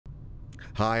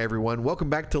Hi everyone, welcome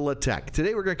back to LaTeX.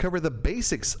 Today we're going to cover the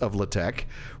basics of LaTeX.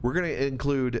 We're going to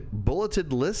include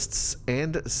bulleted lists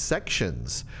and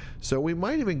sections. So we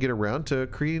might even get around to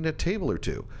creating a table or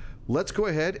two. Let's go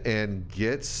ahead and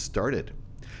get started.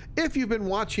 If you've been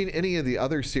watching any of the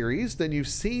other series, then you've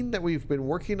seen that we've been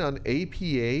working on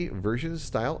APA version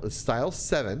style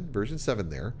 7, version 7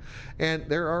 there, and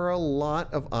there are a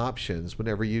lot of options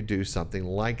whenever you do something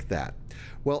like that.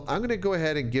 Well, I'm going to go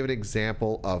ahead and give an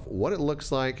example of what it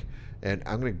looks like, and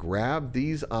I'm going to grab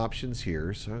these options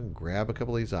here. So I'm going to grab a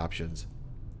couple of these options,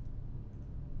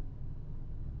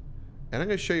 and I'm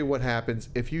going to show you what happens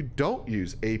if you don't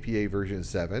use APA version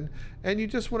 7 and you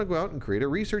just want to go out and create a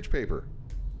research paper.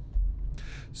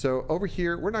 So over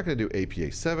here, we're not going to do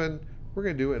APA 7, we're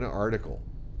going to do an article.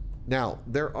 Now,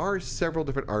 there are several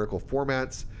different article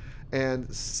formats, and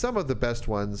some of the best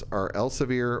ones are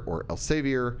Elsevier or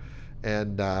Elsevier,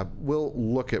 and we'll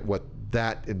look at what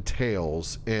that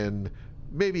entails in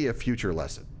maybe a future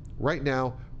lesson. Right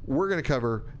now, we're going to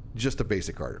cover just a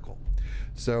basic article.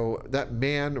 So that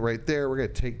man right there, we're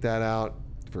going to take that out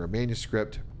for a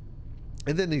manuscript.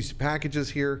 And then these packages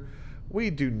here, we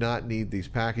do not need these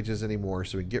packages anymore,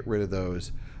 so we can get rid of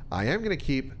those. I am going to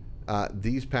keep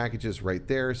these packages right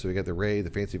there. So we got the array, the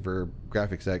fancyvrb,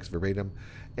 graphicx, verbatim,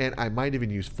 and I might even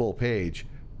use full page.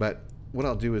 But what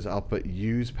I'll do is I'll put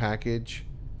usepackage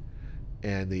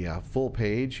and the full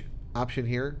page option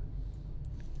here,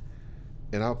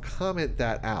 and I'll comment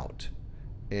that out.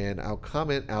 And I'll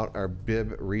comment out our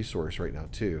bib resource right now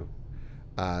too.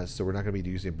 So we're not going to be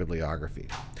using bibliography.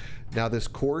 Now this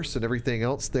course and everything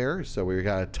else there, so we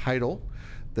got a title,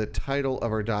 the title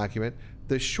of our document,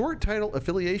 the short title,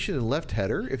 affiliation, and left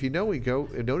header. If you know,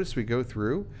 notice we go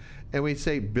through and we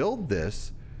say build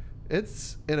this.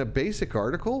 It's in a basic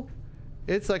article.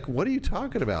 It's like, what are you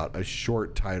talking about? A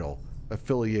short title,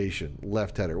 affiliation,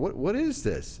 left header. What is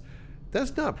this?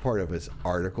 That's not part of this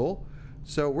article.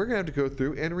 So we're going to have to go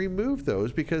through and remove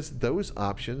those because those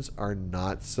options are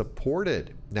not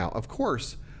supported. Now, of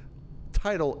course,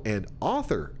 title and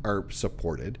author are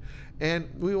supported, and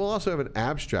we will also have an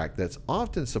abstract that's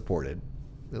often supported.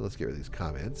 Now let's get rid of these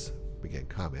comments. Begin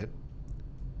comment.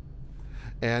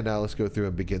 And let's go through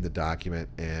and begin the document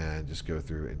and just go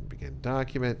through and begin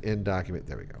document, end document.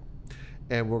 There we go.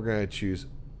 And we're going to choose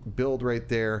build right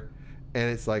there.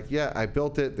 And it's like, yeah, I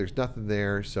built it. There's nothing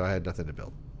there, so I had nothing to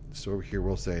build. So over here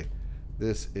we'll say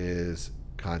this is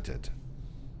content,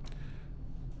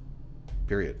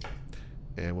 period,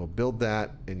 and we'll build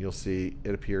that, and you'll see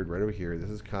it appeared right over here. This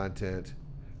is content.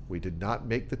 We did not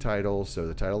make the title, so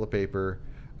the title of the paper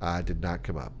did not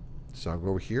come up. So I'll go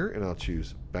over here and I'll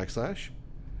choose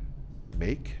 /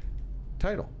 make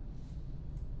title,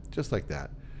 just like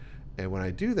that. And when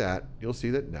I do that, you'll see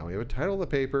that now we have a title of the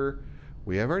paper,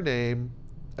 we have our name,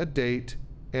 a date,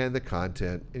 and the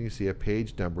content, and you see a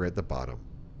page number at the bottom.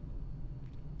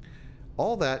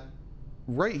 All that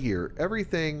right here,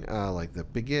 everything like the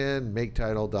begin, make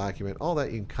title, document, all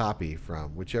that you can copy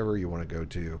from whichever you want to go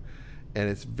to, and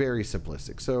it's very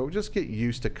simplistic. So just get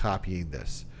used to copying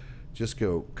this. Just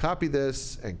go copy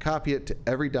this and copy it to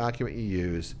every document you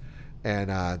use, and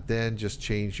then just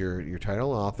change your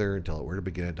title and author and tell it where to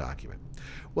begin a document.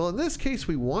 Well, in this case,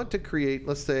 we want to create,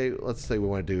 let's say we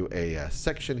want to do a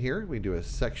section here. We do a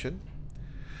section,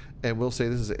 and we'll say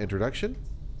this is an introduction,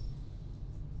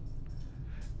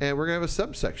 and we're going to have a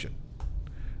subsection.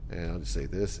 And I'll just say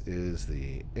this is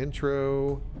the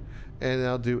intro, and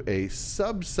I'll do a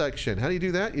subsection. How do you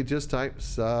do that? You just type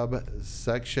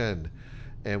subsection,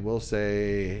 and we'll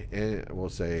say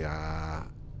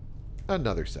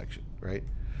another section, right?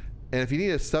 And if you need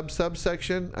a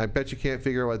subsection, I bet you can't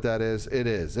figure out what that is. It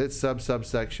is. It's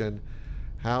subsection.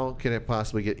 How can it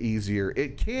possibly get easier?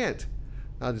 It can't.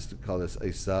 I'll just call this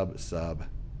a subsection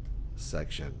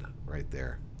right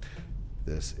there.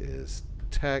 This is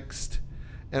text.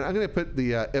 And I'm going to put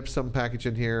the ipsum package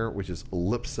in here, which is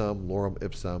lipsum, lorem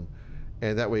ipsum.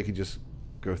 And that way you can just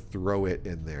go throw it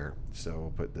in there. So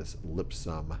we'll put this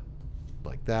lipsum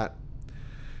like that.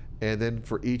 And then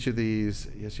for each of these,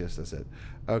 yes, that's it.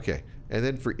 Okay, and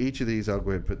then for each of these, I'll go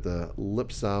ahead and put the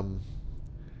lipsum,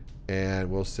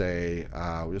 and we'll say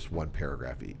just one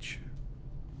paragraph each.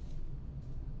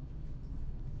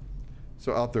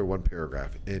 So I'll throw one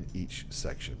paragraph in each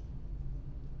section.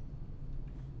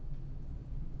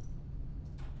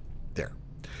 There,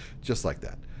 just like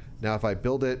that. Now if I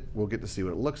build it, we'll get to see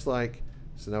what it looks like.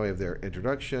 So now we have their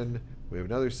introduction, we have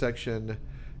another section.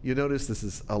 You notice this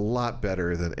is a lot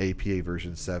better than APA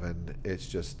version 7. It's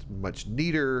just much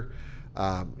neater.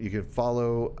 You can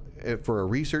follow it for a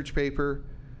research paper.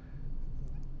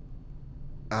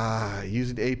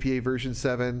 Using APA version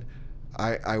 7,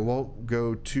 I won't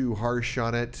go too harsh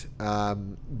on it,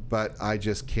 but I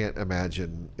just can't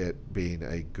imagine it being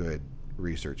a good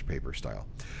research paper style.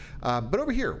 But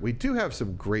over here, we do have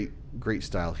some great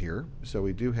style here. So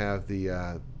we do have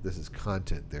the, this is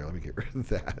content there. Let me get rid of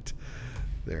that.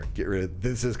 There, get rid of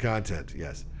this is content.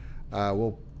 Yes.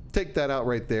 We'll take that out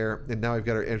right there. And now we've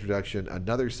got our introduction,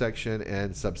 another section,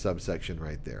 and subsection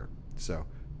right there. So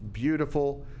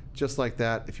beautiful, just like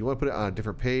that. If you want to put it on a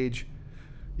different page,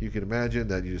 you can imagine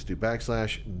that you just do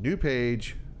 /new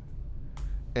page,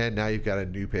 and now you've got a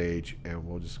new page, and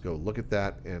we'll just go look at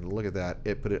that, and look at that,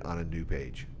 it put it on a new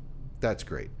page. That's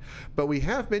great. But we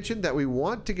have mentioned that we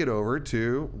want to get over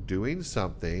to doing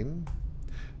something.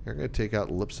 I'm going to take out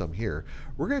lipsum here.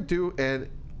 We're going to do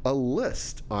a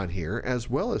list on here as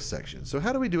well as sections. So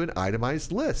how do we do an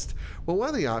itemized list? Well, one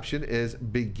of the options is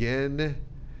begin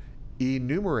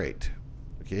enumerate.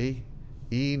 Okay,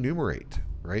 enumerate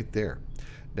right there.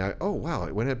 Now, oh wow,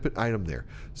 it went ahead and put item there.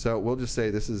 So we'll just say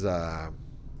this is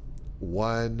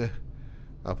one,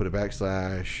 I'll put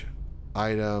a /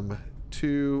 item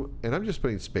 2, and I'm just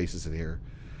putting spaces in here.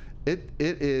 It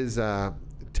is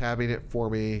tabbing it for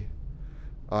me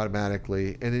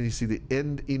automatically, and then you see the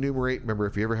end enumerate. Remember,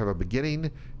 if you ever have a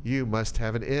beginning, you must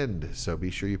have an end. So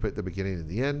be sure you put the beginning and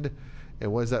the end.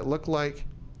 And what does that look like?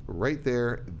 Right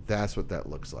there, that's what that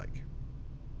looks like.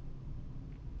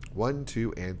 1,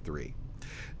 2, and 3.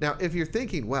 Now, if you're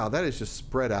thinking, wow, that is just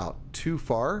spread out too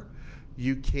far,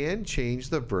 you can change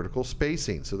the vertical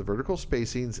spacing. So the vertical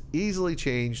spacing's easily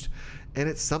changed, and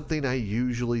it's something I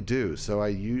usually do. So I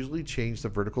usually change the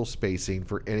vertical spacing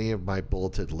for any of my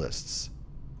bulleted lists.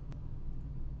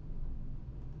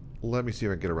 Let me see if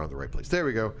I can get around the right place. There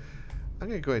we go. I'm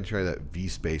going to go ahead and try that V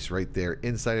space right there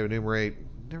inside of enumerate.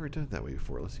 Never done it that way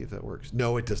before. Let's see if that works.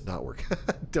 No, it does not work.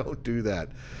 Don't do that.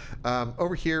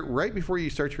 Over here, right before you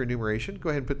start your enumeration, go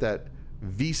ahead and put that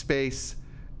V space.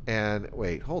 And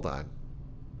wait, hold on.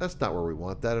 That's not where we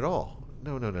want that at all.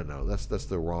 No. That's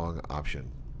the wrong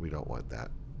option. We don't want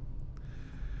that.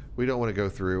 We don't want to go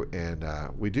through and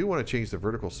we do want to change the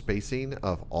vertical spacing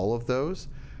of all of those,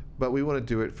 but we want to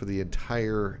do it for the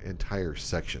entire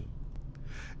section.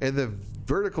 And the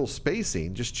vertical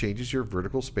spacing just changes your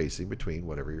vertical spacing between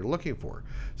whatever you're looking for.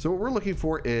 So what we're looking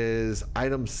for is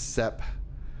item separation,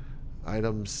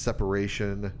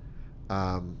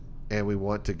 and we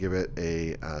want to give it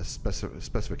a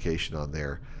specification on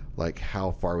there, like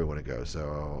how far we want to go.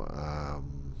 So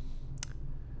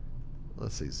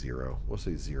let's say 0. We'll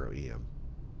say 0 EM.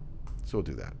 So we'll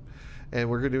do that. And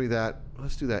we're going to do that.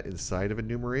 Let's do that inside of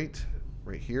enumerate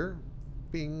right here.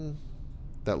 Bing.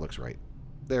 That looks right.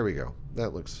 There we go.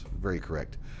 That looks very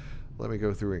correct. Let me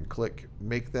go through and click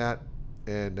make that,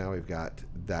 and now we've got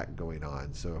that going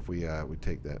on. So if we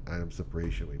take that item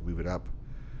separation, we move it up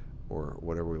or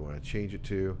whatever we want to change it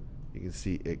to, you can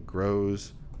see it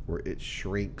grows or it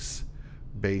shrinks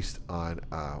based on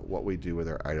what we do with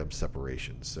our item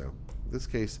separation. So in this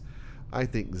case, I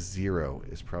think 0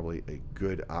 is probably a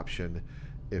good option.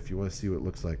 If you want to see what it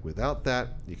looks like without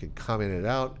that, you can comment it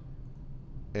out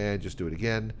and just do it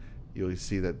again. You'll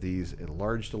see that these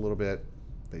enlarged a little bit.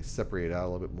 They separate out a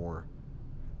little bit more.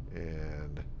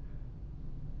 And in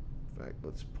fact,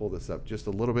 let's pull this up just a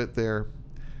little bit there.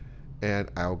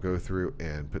 And I'll go through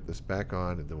and put this back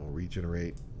on, and then we'll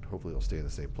regenerate. Hopefully it'll stay in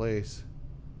the same place.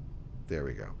 There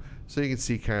we go. So you can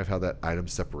see kind of how that item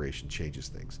separation changes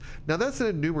things. Now that's an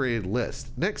enumerated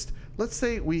list. Next, let's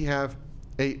say we have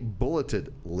a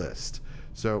bulleted list.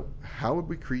 So how would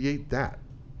we create that?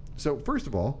 So first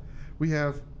of all, we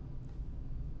have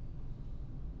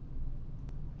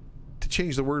to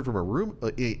change the word from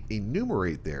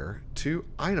enumerate there to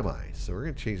itemize. So we're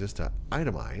going to change this to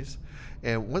itemize.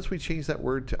 And once we change that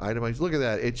word to itemize, look at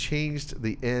that. It changed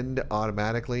the end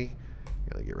automatically.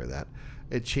 Let me get rid of that.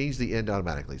 It changed the end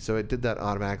automatically. So it did that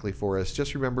automatically for us.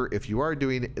 Just remember, if you are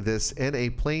doing this in a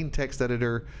plain text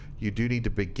editor, you do need to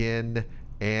begin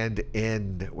and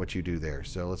end what you do there.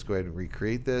 So let's go ahead and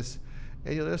recreate this.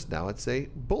 And you'll notice now it's a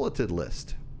bulleted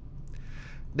list.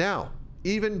 Now,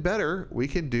 even better, we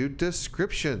can do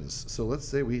descriptions. So let's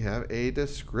say we have a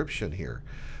description here.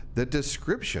 The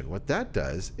description, what that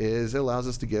does is it allows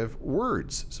us to give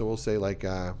words. So we'll say like,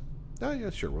 oh yeah,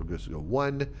 sure, we'll just go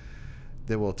 1.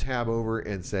 Then we'll tab over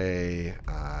and say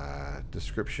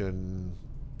description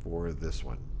for this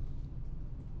one.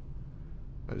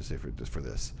 I'll just say just for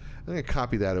this. I'm going to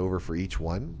copy that over for each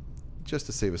one just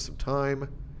to save us some time.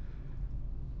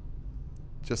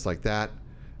 Just like that.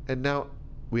 And now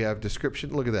we have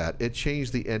description. Look at that. It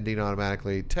changed the ending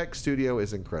automatically. Text Studio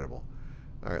is incredible.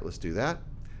 All right, let's do that.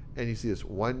 And you see this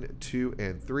 1, 2,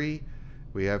 and 3.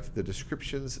 we have the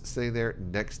descriptions sitting there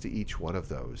next to each one of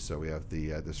those. So we have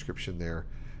the description there.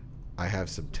 I have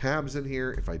some tabs in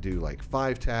here. If I do like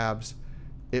 5 tabs,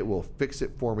 it will fix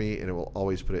it for me and it will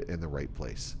always put it in the right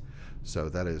place. So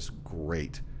that is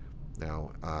great.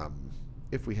 Now,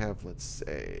 if we have, let's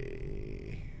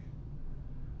say,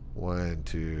 1,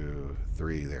 2,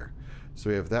 3 there. So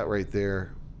we have that right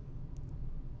there.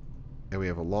 And we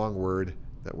have a long word,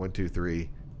 that 1, 2, 3.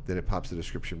 Then it pops the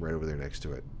description right over there next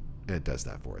to it. And it does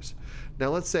that for us. Now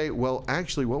let's say, well,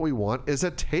 actually what we want is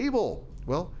a table.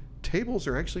 Well, tables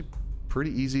are actually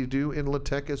pretty easy to do in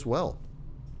LaTeX as well.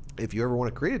 If you ever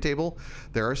want to create a table,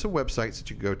 there are some websites that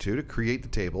you can go to create the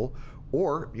table,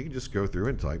 or you can just go through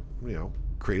and type,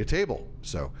 create a table.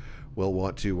 So we'll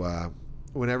want to,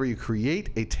 whenever you create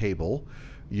a table,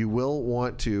 you will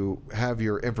want to have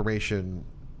your information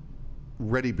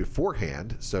ready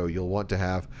beforehand. So you'll want to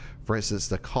have, for instance,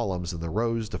 the columns and the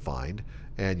rows defined,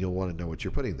 and you'll want to know what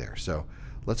you're putting there. So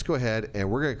let's go ahead and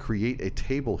we're going to create a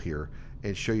table here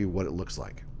and show you what it looks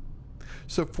like.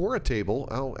 So for a table,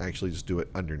 I'll actually just do it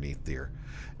underneath there.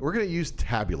 We're going to use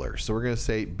tabular. So we're going to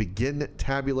say begin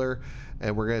tabular,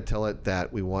 and we're going to tell it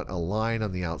that we want a line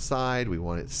on the outside. We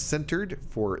want it centered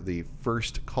for the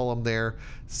first column there,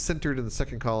 centered in the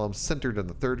second column, centered in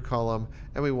the third column,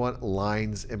 and we want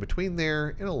lines in between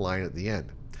there and a line at the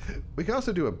end. We can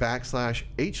also do a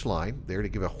 /h line there to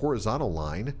give a horizontal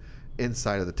line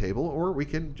inside of the table, or we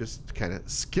can just kind of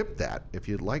skip that if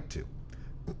you'd like to.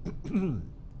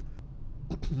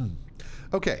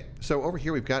 Okay, so over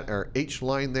here we've got our H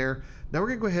line there. Now we're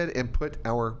going to go ahead and put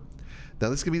our, now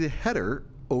this is going to be the header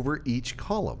over each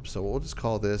column. So we'll just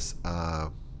call this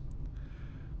column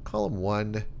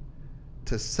 1.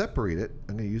 To separate it,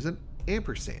 I'm going to use an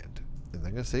ampersand. And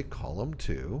I'm going to say column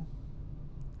 2,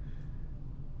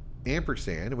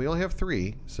 ampersand, and we only have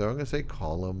 3, so I'm going to say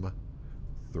column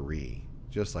 3,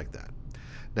 just like that.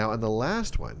 Now on the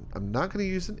last one, I'm not going to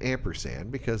use an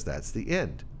ampersand because that's the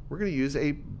end. We're going to use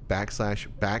a //.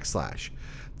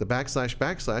 The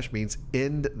 // means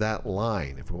end that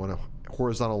line. If we want a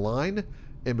horizontal line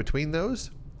in between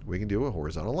those, we can do a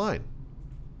horizontal line.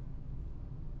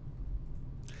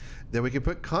 Then we can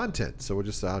put content. So I'll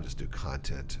just do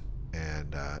content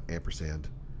and ampersand,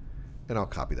 and I'll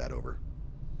copy that over.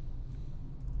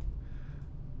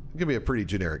 It's going to be a pretty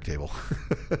generic table.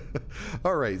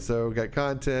 All right, so we've got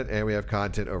content, and we have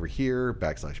content over here,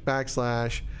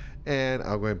 //. And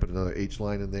I'll go ahead and put another H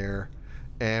line in there,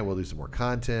 and we'll do some more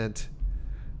content,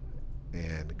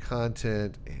 and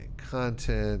content, and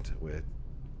content with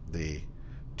the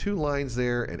 2 lines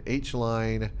there, and H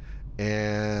line,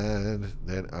 and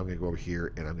then I'm going to go over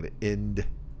here and I'm going to end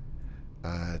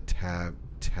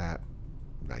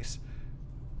nice,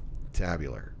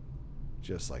 tabular,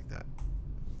 just like that.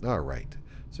 All right,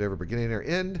 so we have a beginning or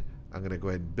end. I'm going to go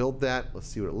ahead and build that. Let's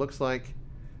see what it looks like.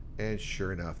 And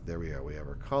sure enough, there we are. We have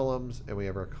our columns and we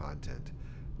have our content.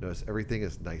 Notice everything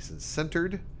is nice and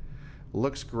centered.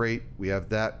 Looks great. We have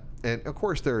that. And of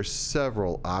course, there are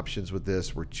several options with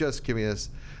this. We're just giving you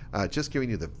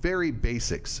the very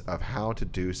basics of how to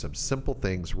do some simple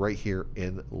things right here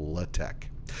in LaTeX.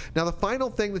 Now, the final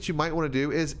thing that you might want to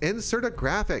do is insert a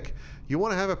graphic. You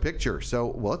want to have a picture.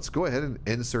 So let's go ahead and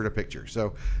insert a picture.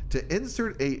 So to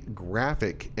insert a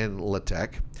graphic in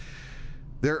LaTeX,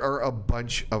 there are a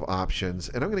bunch of options,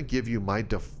 and I'm going to give you my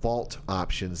default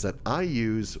options that I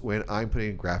use when I'm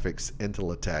putting graphics into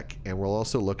LaTeX, and we'll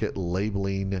also look at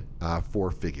labeling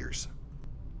for figures.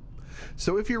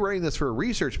 So if you're writing this for a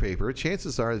research paper,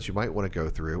 chances are that you might want to go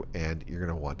through and you're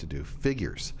going to want to do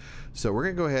figures. So we're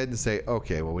going to go ahead and say,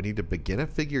 okay, well, we need to begin a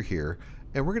figure here,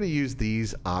 and we're going to use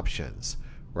these options,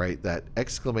 right? That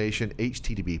exclamation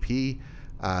HTTP.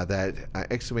 That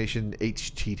exclamation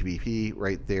HTTP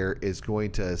right there is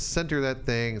going to center that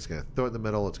thing. It's going to throw it in the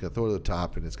middle. It's going to throw it to the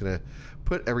top, and it's going to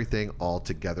put everything all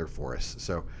together for us.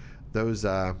 So those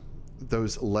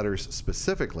letters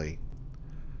specifically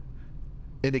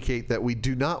indicate that we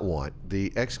do not want.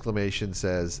 The exclamation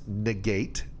says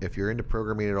negate. If you're into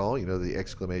programming at all, you know the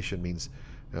exclamation means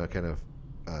kind of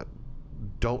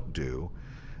don't do.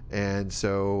 And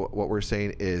so what we're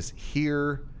saying is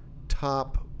here,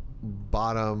 top,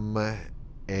 bottom,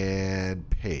 and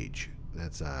page.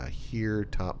 That's here,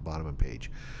 top, bottom, and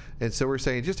page. And so we're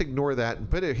saying just ignore that and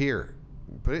put it here.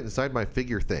 Put it inside my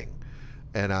figure thing.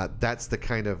 And that's the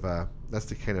kind of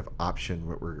option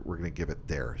we're going to give it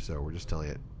there. So we're just telling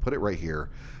it put it right here,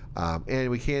 and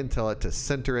we can tell it to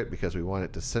center it because we want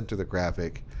it to center the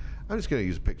graphic. I'm just going to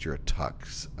use a picture of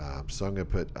tux. So I'm going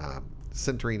to put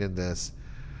centering in this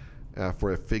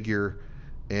for a figure.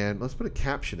 And let's put a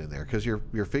caption in there because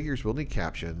your figures will need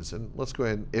captions. And let's go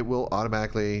ahead and it will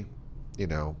automatically you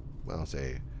know, I'll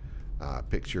say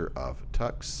picture of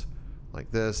tux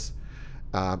like this.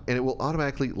 And it will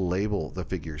automatically label the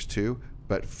figures too.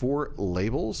 But for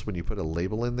labels, when you put a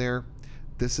label in there,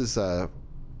 this is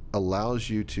allows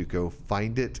you to go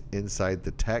find it inside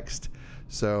the text.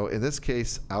 So in this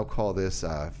case, I'll call this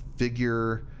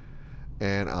figure,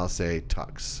 and I'll say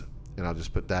tux. And I'll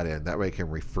just put that in. That way I can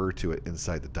refer to it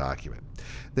inside the document.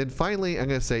 Then finally, I'm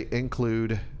going to say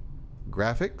include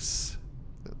graphicx.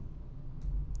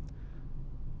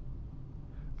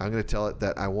 I'm going to tell it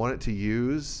that I want it to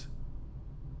use,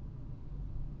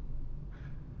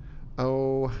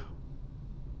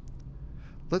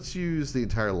 let's use the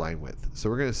entire line width. So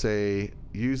we're going to say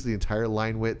use the entire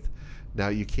line width. Now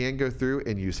you can go through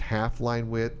and use half line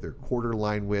width or quarter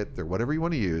line width or whatever you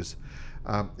want to use.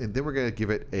 And then we're going to give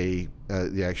it the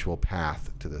actual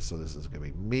path to this. So this is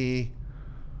going to be me,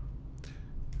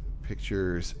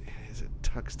 pictures, is it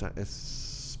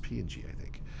tux.spng, I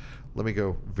think. Let me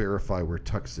go verify where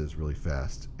tux is really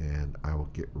fast, and I will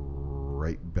get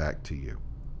right back to you.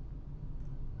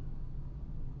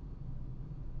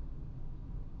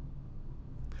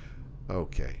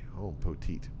 Okay, home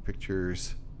petite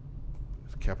pictures,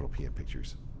 capital P in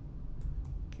pictures.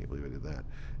 Can't believe I did that.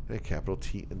 And a capital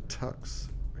T in tux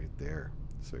right there.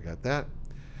 So we got that.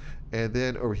 And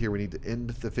then over here we need to end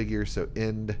the figure. So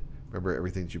end, remember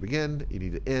everything that you begin, you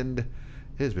need to end.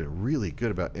 It has been really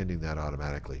good about ending that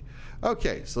automatically.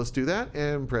 Okay, so let's do that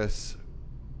and press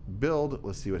build.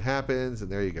 Let's see what happens.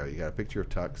 And there you go. You got a picture of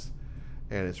tux,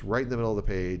 and it's right in the middle of the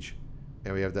page.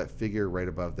 And we have that figure right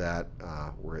above that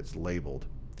where it's labeled.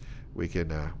 We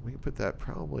can put that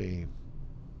probably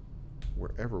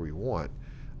wherever we want.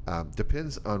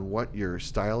 Depends on what your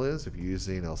style is. If you're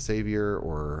using Elsevier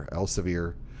or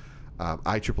Elsevier,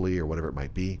 IEEE or whatever it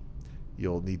might be,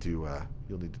 you'll need to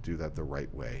do that the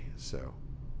right way. So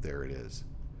there it is.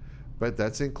 But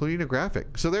that's including a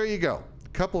graphic. So there you go. A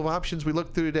couple of options we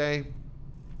looked through today.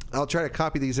 I'll try to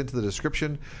copy these into the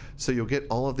description so you'll get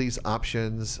all of these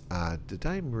options. Did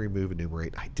I remove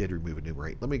enumerate? I did remove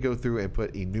enumerate. Let me go through and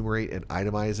put enumerate and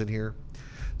itemize in here.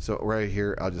 So right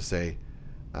here, I'll just say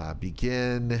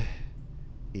begin,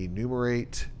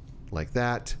 enumerate, like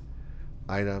that,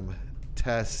 item,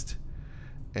 test,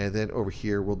 and then over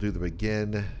here we'll do the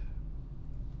begin,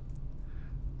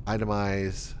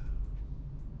 itemize,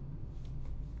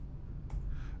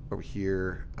 over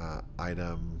here,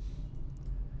 item,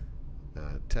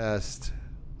 test,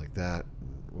 like that.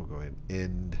 We'll go ahead and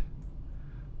end,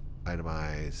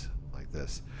 itemize, like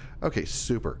this. Okay,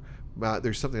 super.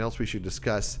 There's something else we should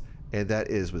discuss, and that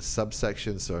is with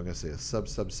subsections. So I'm going to say a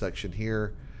subsection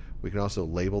here. We can also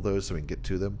label those so we can get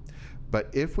to them. But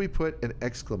if we put an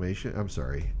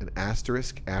an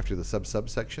asterisk after the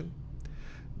subsection,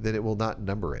 then it will not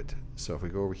number it. So if we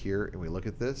go over here and we look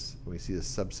at this, and we see the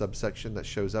subsection that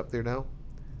shows up there now,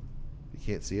 you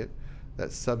can't see it.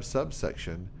 That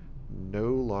subsection no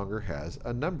longer has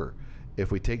a number. If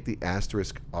we take the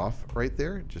asterisk off right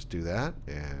there, just do that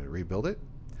and rebuild it,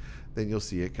 then you'll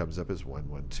see it comes up as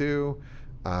 112.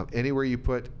 Anywhere you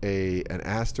put an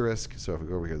asterisk, so if we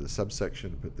go over here to the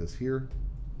subsection, put this here,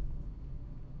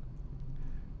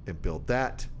 and build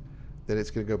that, then it's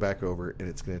going to go back over and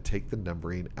it's going to take the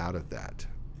numbering out of that.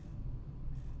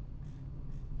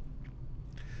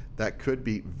 That could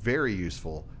be very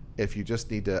useful if you just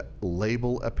need to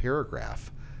label a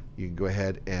paragraph. You can go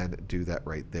ahead and do that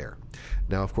right there.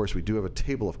 Now, of course, we do have a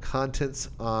table of contents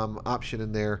option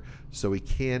in there, so we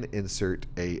can insert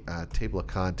a table of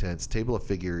contents, table of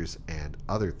figures, and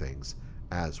other things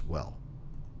as well.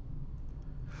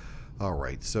 All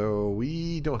right, so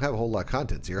we don't have a whole lot of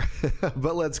contents here,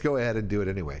 but let's go ahead and do it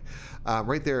anyway.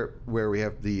 Right there where we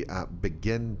have the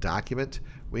begin document,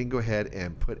 we can go ahead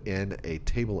and put in a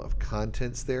table of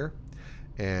contents there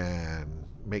and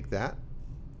make that.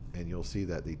 And you'll see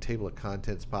that the table of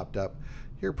contents popped up.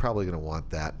 You're probably going to want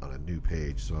that on a new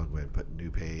page, so I'll go ahead and put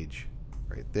new page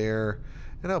right there.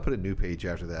 And I'll put a new page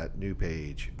after that, new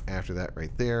page after that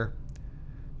right there.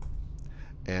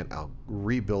 And I'll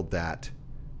rebuild that.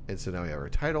 And so now we have our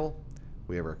title,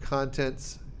 we have our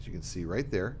contents, as you can see right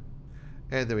there,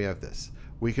 and then we have this.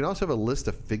 We can also have a list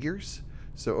of figures.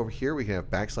 So over here we can have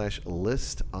 /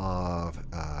 list of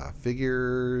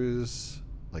figures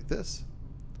like this.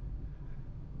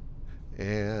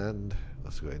 And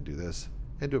let's go ahead and do this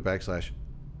and do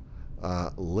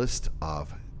a / list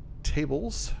of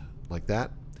tables like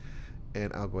that.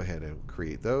 And I'll go ahead and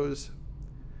create those.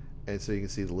 And so you can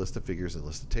see the list of figures and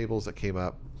list of tables that came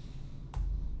up.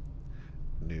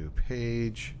 New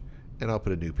page, and I'll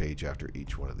put a new page after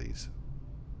each one of these.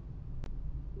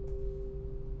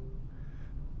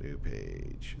 New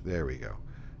page. There we go.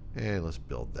 And let's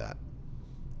build that.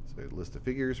 So list of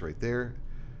figures right there.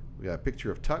 We got a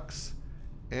picture of tux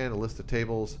and a list of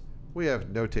tables. We have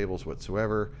no tables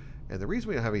whatsoever. And the reason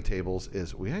we don't have any tables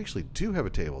is we actually do have a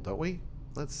table, don't we?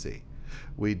 Let's see.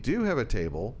 We do have a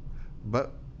table,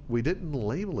 but we didn't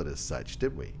label it as such,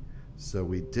 did we? So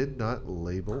we did not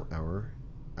label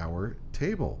our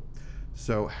table.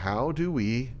 So how do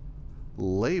we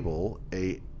label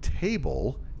a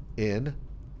table in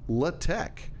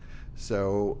LaTeX?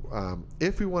 So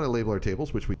if we want to label our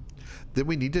tables, then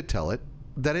we need to tell it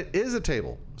that it is a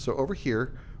table. So over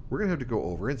here, we're going to have to go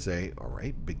over and say, all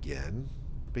right, begin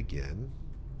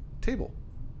table.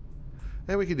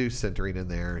 And we can do centering in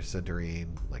there,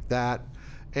 centering like that.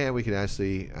 And we can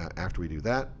actually, after we do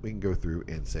that, we can go through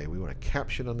and say we want a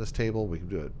caption on this table. We can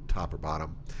do it top or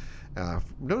bottom.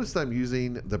 Notice that I'm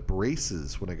using the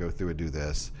braces when I go through and do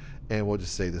this. And we'll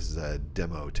just say this is a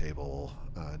demo table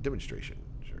demonstration.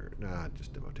 Sure, nah,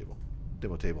 just demo table.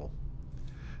 Demo table.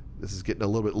 This is getting a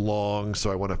little bit long,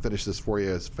 so I want to finish this for you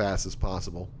as fast as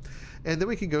possible. And then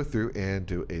we can go through and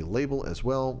do a label as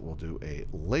well. We'll do a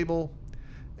label.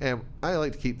 And I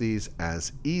like to keep these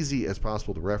as easy as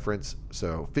possible to reference.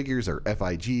 So figures are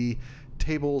FIG,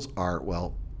 tables are,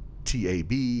 well,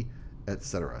 TAB,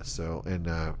 etc. So,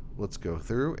 and let's go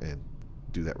through and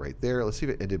do that right there. Let's see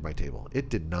if it ended my table. It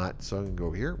did not, so I'm going to go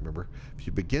over here. Remember, if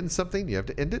you begin something, you have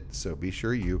to end it. So be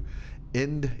sure you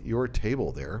end your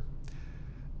table there.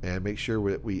 And make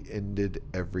sure that we ended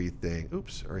everything.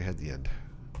 Oops, already had the end.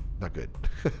 Not good.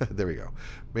 There we go.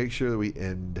 Make sure that we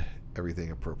end everything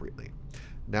appropriately.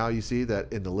 Now you see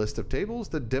that in the list of tables,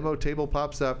 the demo table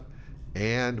pops up,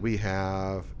 and we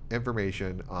have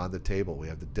information on the table. We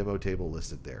have the demo table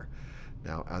listed there.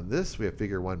 Now on this, we have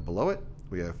figure 1 below it.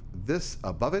 We have this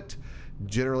above it.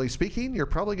 Generally speaking, you're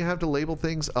probably going to have to label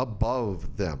things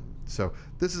above them. So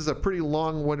this is a pretty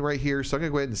long one right here, so I'm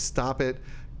going to go ahead and stop it,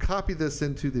 copy this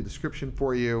into the description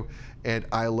for you, and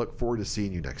I look forward to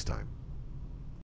seeing you next time.